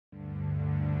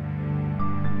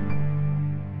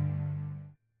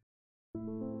It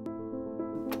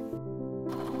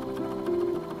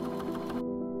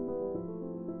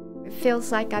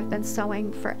feels like I've been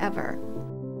sewing forever.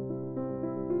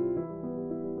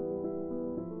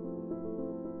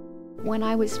 When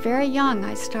I was very young,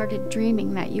 I started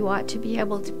dreaming that you ought to be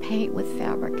able to paint with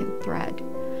fabric and thread.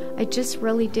 I just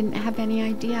really didn't have any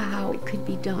idea how it could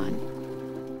be done.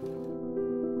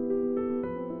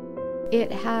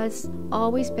 It has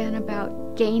always been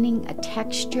about gaining a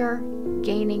texture,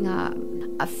 gaining a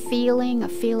feeling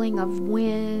of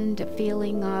wind, a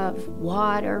feeling of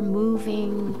water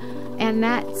moving, and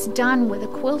that's done with a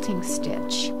quilting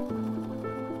stitch.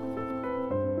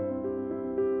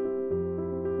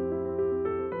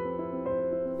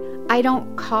 I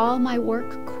don't call my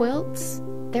work quilts.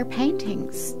 They're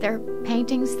paintings. They're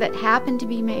paintings that happen to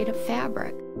be made of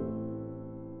fabric.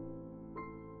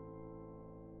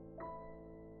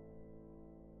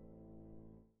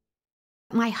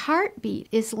 My heartbeat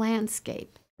is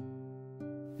landscape.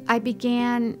 I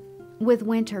began with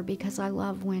winter because I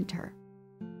love winter.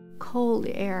 Cold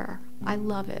air, I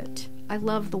love it. I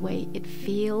love the way it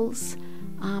feels,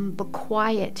 the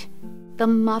quiet, the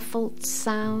muffled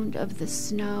sound of the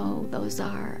snow. Those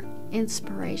are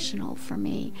inspirational for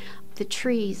me. The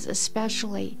trees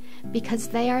especially, because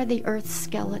they are the earth's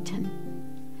skeleton,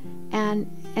 and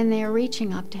they are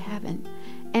reaching up to heaven.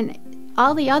 And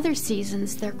all the other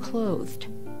seasons, they're clothed,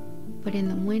 but in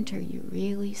the winter, you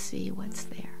really see what's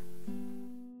there.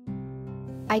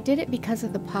 I did it because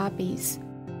of the poppies.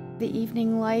 The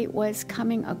evening light was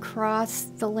coming across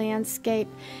the landscape,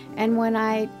 and when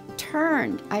I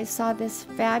turned, I saw this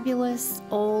fabulous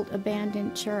old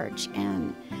abandoned church,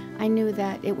 and I knew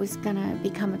that it was going to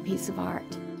become a piece of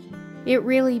art. It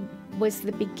really was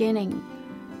the beginning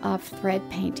of thread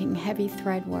painting, heavy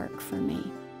thread work for me.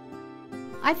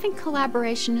 I think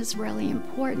collaboration is really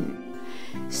important.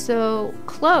 So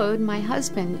Claude, my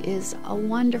husband, is a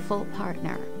wonderful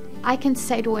partner. I can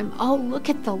say to him, "Oh, look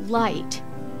at the light,"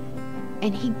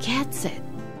 and he gets it.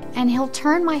 And he'll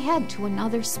turn my head to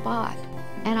another spot,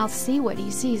 and I'll see what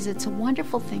he sees. It's a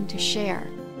wonderful thing to share.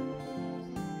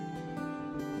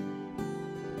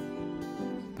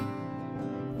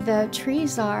 The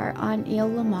trees are on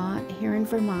Ile Lamont here in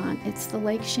Vermont. It's the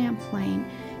Lake Champlain.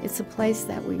 It's a place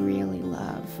that we really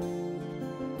love.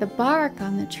 The bark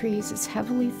on the trees is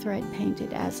heavily thread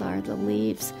painted, as are the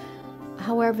leaves.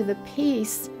 However, the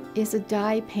piece is a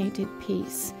dye-painted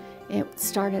piece. It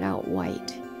started out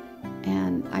white,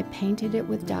 and I painted it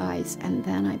with dyes, and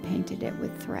then I painted it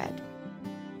with thread.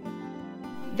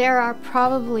 There are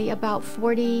probably about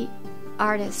 40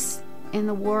 artists in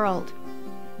the world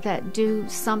that do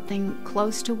something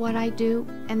close to what I do,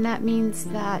 and that means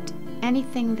that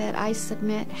anything that I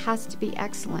submit has to be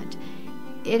excellent.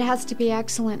 It has to be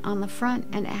excellent on the front,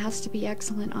 and it has to be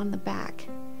excellent on the back.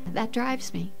 That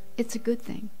drives me. It's a good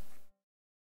thing.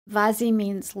 Vas-y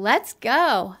means let's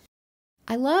go.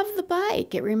 I love the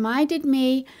bike. It reminded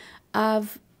me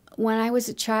of when I was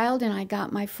a child and I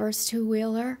got my first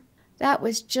two-wheeler. That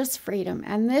was just freedom,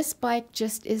 and this bike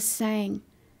just is saying,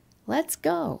 let's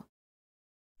go.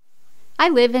 I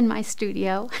live in my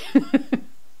studio.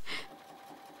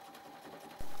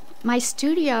 My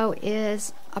studio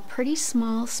is a pretty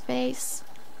small space,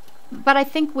 but I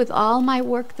think with all my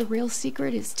work, the real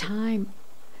secret is time,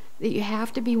 that you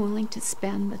have to be willing to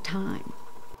spend the time.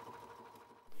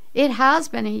 It has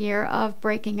been a year of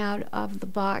breaking out of the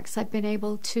box. I've been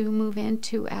able to move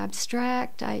into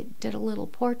abstract. I did a little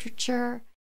portraiture.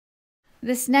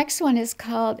 This next one is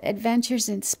called Adventures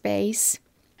in Space.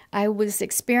 I was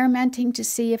experimenting to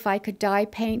see if I could dye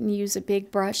paint and use a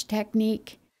big brush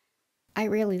technique. I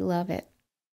really love it.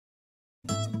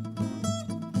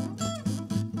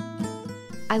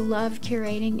 I love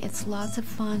curating. It's lots of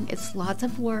fun. It's lots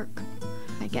of work.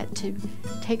 I get to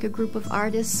take a group of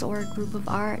artists or a group of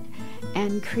art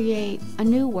and create a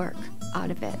new work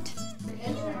out of it.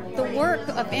 The work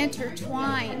of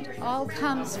intertwined all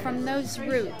comes from those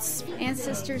roots,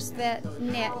 ancestors that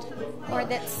knit or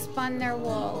that spun their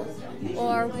wool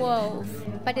or wove,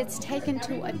 but it's taken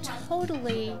to a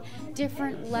totally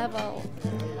different level.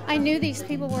 I knew these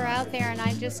people were out there, and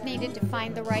I just needed to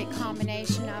find the right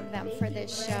combination of them for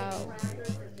this show,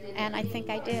 and I think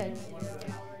I did.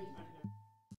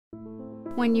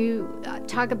 When you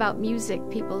talk about music,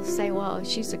 people say, well,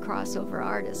 she's a crossover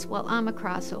artist. Well, I'm a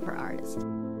crossover artist.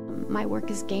 My work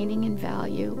is gaining in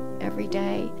value every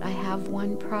day. I have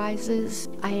won prizes.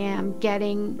 I am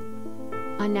getting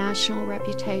a national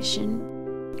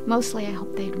reputation. Mostly I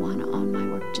hope they'd want to own my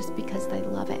work just because they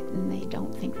love it and they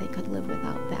don't think they could live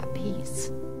without that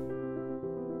piece.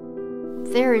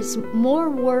 There is more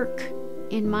work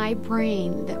in my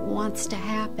brain that wants to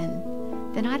happen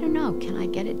then I don't know. Can I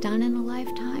get it done in a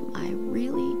lifetime? I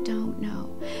really don't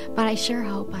know. But I sure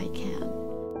hope I can.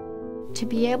 To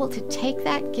be able to take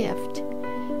that gift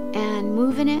and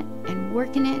move in it and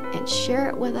work in it and share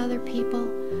it with other people,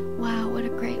 wow, what a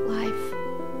great life.